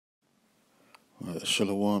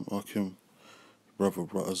Shalom, Akim,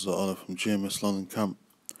 brothers that are from GMS London camp.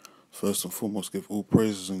 First and foremost, give all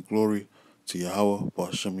praises and glory to Yahweh,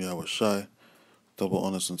 Ba'ashem Yahweh Shai. Double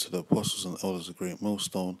honors unto the apostles and elders of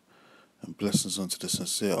GreatMillStone, and blessings unto the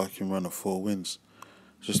sincere Akim Runner Four Winds.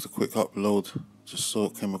 Just a quick upload, just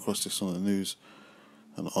came across this on the news,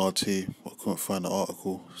 an RT, but couldn't find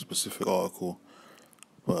the specific article,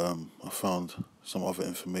 but I found some other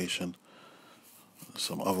information,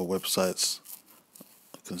 some other websites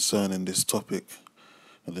concerning this topic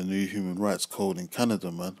of the new human rights code in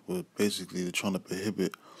Canada, man, where basically they're trying to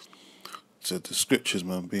prohibit the scriptures,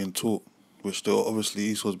 man, being taught, which they obviously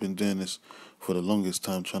Esau's been doing this for the longest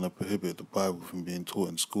time, trying to prohibit the Bible from being taught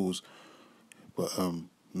in schools. But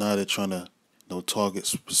now they're trying to target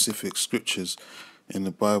specific scriptures in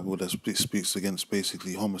the Bible that speaks against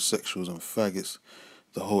basically homosexuals and faggots,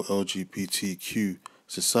 the whole LGBTQ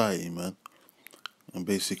society, man, and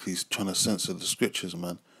basically trying to censor the scriptures,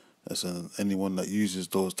 man. As anyone that uses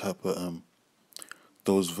those type of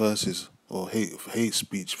those verses or hate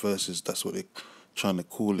speech verses, that's what they're trying to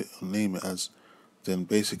call it or name it as, then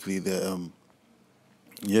basically they're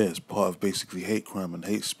it's part of basically hate crime and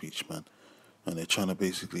hate speech, man. And they're trying to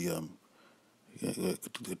basically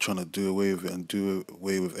they're trying to do away with it and do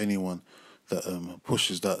away with anyone that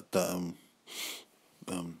pushes that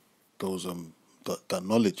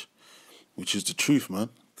knowledge, which is the truth, man.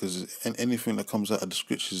 Because anything that comes out of the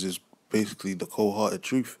scriptures is basically the cold-hearted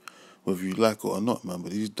truth, whether you like it or not, man.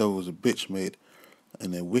 But these devils are bitch made,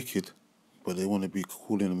 and they're wicked, but they want to be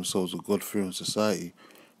calling themselves a God-fearing society,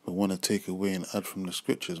 but want to take away and add from the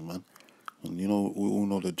scriptures, man. And we all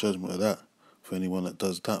know the judgment of that for anyone that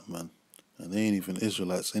does that, man. And they ain't even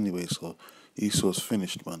Israelites anyway, so Esau's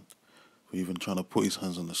finished, man, for even trying to put his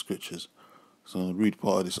hands on the scriptures. So I'm going to read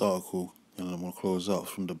part of this article, and I'm going to close out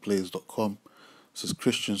from theblaze.com. It says,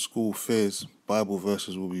 Christian school fairs, Bible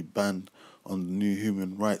verses will be banned on the new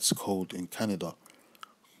human rights code in Canada.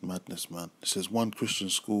 Madness, man. It says, one Christian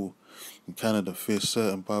school in Canada fears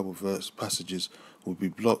certain Bible verse passages will be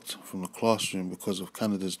blocked from the classroom because of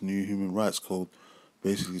Canada's new human rights code,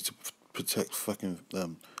 basically to protect fucking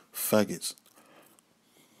faggots.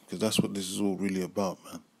 Because that's what this is all really about,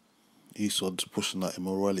 man. Esau just pushing that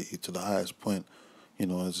immorality to the highest point. As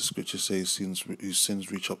the scripture says, his sins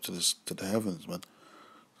reach up to the heavens, man.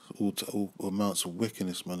 All amounts of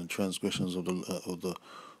wickedness, man, and transgressions of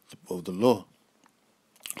the law.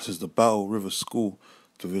 It says the Battle River School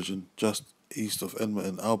Division, just east of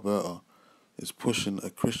Edmonton, Alberta, is pushing a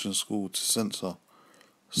Christian school to censor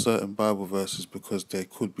certain Bible verses because they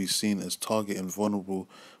could be seen as targeting vulnerable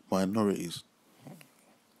minorities.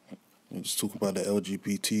 Let's talk about the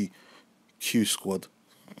LGBTQ squad.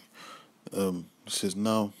 It says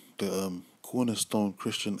now the Cornerstone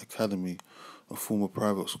Christian Academy, a former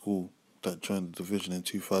private school that joined the division in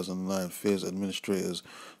 2009, fears administrators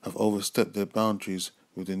have overstepped their boundaries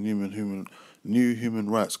with the new human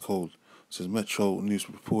rights code. It says Metro News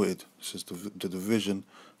reported. It says the division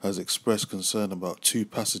has expressed concern about two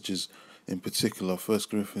passages in particular: 1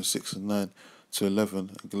 Corinthians 6 and 9 to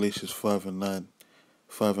 11, and Galatians 5 and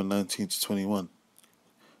 19 to 21.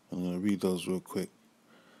 I'm going to read those real quick.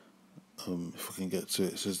 If I can get to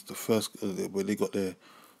it. It says the first where they got their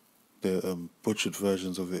butchered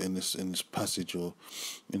versions of it in this passage or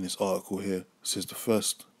in this article here. It says the 1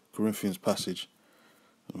 Corinthians passage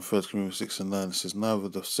in 1 Corinthians 6 and 9. It says neither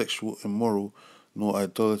the sexual immoral, nor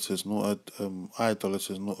idolaters, nor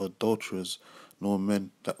adulterers, nor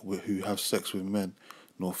men who have sex with men,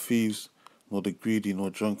 nor thieves, nor the greedy,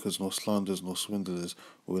 nor drunkards, nor slanderers, nor swindlers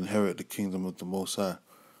will inherit the kingdom of the Most High.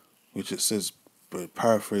 Which it says, but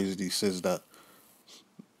paraphrased, he says that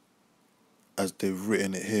as they've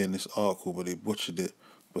written it here in this article, but they butchered it.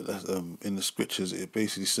 But that's, in the scriptures, it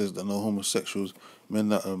basically says that no homosexuals, men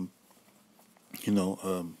that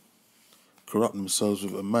corrupt themselves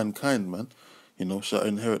with mankind, man, shall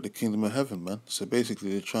inherit the kingdom of heaven, man. So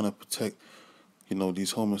basically, they're trying to protect,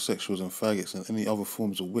 these homosexuals and faggots and any other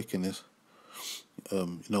forms of wickedness.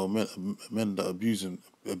 Men that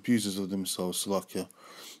abusers of themselves, Salakia.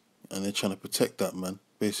 And they're trying to protect that, man,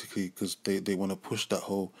 basically, because they want to push that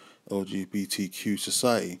whole LGBTQ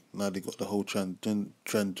society. Now they got the whole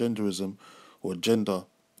transgenderism or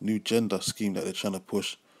new gender scheme that they're trying to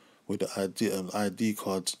push with the ID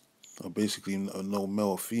cards, or basically no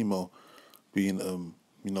male or female being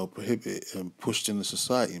prohibited and pushed in the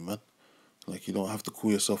society, man. Like you don't have to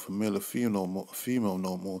call yourself a male or female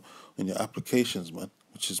no more in your applications, man,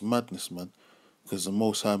 which is madness, man. Because the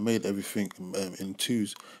Most High made everything in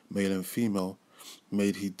twos, male and female,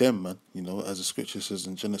 made he them, man. As the scripture says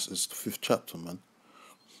in Genesis, the 5th chapter, man.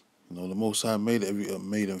 You know, the Most High made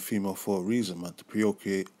made them female for a reason, man, to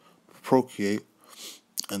procreate,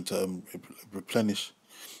 and to replenish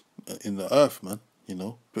in the earth, man. You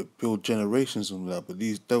know, build generations and that. But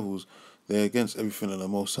these devils, they're against everything that the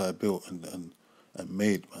Most High built and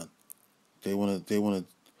made, man. They wanna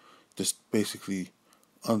just basically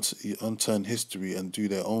unturn history and do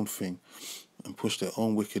their own thing and push their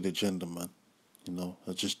own wicked agenda, man. You know,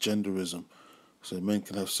 it's just genderism. So men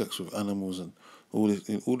can have sex with animals and all the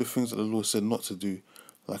things that the Lord said not to do,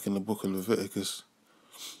 like in the book of Leviticus,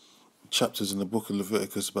 chapters in the book of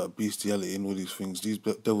Leviticus about bestiality and all these things. These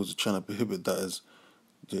devils are trying to prohibit that as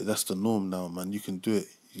that's the norm now, man. You can do it,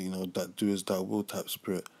 you know, that do as thou will type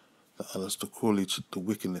spirit. That Alistair Crawley, the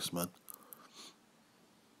wickedness, man.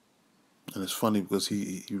 And it's funny because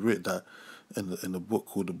he wrote that in the book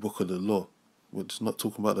called the Book of the Law, which is not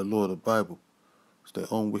talking about the law of the Bible. It's their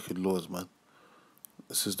own wicked laws, man.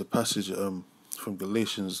 This is the passage from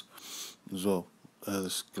Galatians as well.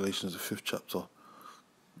 This Galatians, the 5th chapter.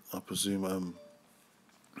 I presume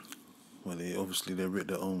well, they wrote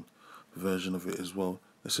their own version of it as well.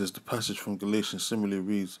 It says the passage from Galatians similarly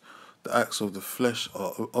reads, the acts of the flesh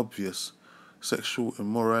are obvious: sexual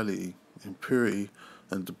immorality, impurity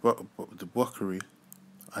and debauchery,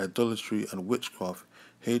 idolatry and witchcraft,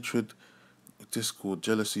 hatred, discord,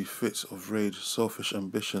 jealousy, fits of rage, selfish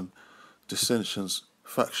ambition, dissensions,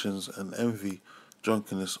 factions and envy,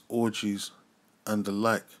 drunkenness, orgies and the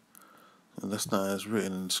like. And that's not as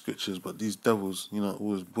written in the scriptures, but these devils, you know,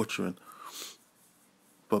 always butchering.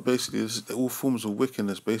 But basically, all forms of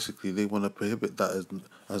wickedness, basically, they want to prohibit that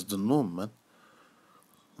as the norm, man.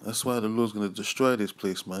 That's why the Lord's going to destroy this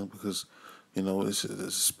place, man, because, you know, it's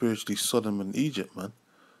spiritually Sodom and Egypt, man.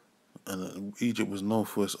 And Egypt was known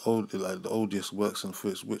for its the odious works and for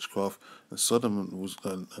its witchcraft, and Sodom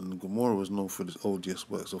and Gomorrah was known for its odious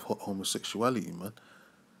works of homosexuality, man.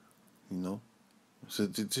 You know, so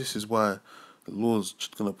this is why the Lord's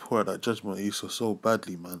gonna pour out that judgment on Esau so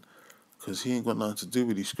badly, man, because he ain't got nothing to do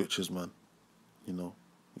with these scriptures, man. You know,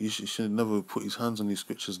 he should never put his hands on these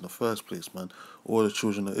scriptures in the first place, man, or the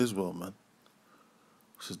children of Israel, man.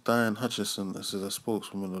 This is Diane Hutchison, this is a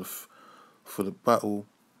spokeswoman for the Battle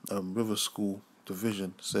River School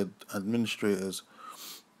Division, said administrators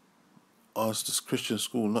asked this Christian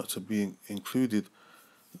school not to be included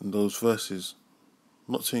in those verses,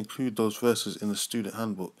 not to include those verses in the student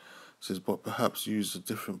handbook. It says, but perhaps use a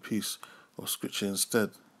different piece of scripture instead.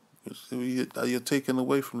 You're taken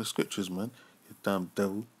away from the scriptures, man, you damn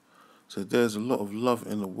devil. So there's a lot of love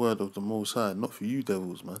in the word of the Most High, not for you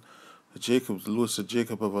devils, man. The Lord said,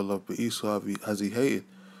 Jacob have I loved, but Esau has he hated.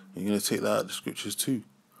 And you're going to take that out of the scriptures too.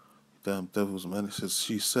 Damn devils, man. It says,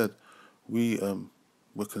 she said, we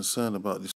were concerned about this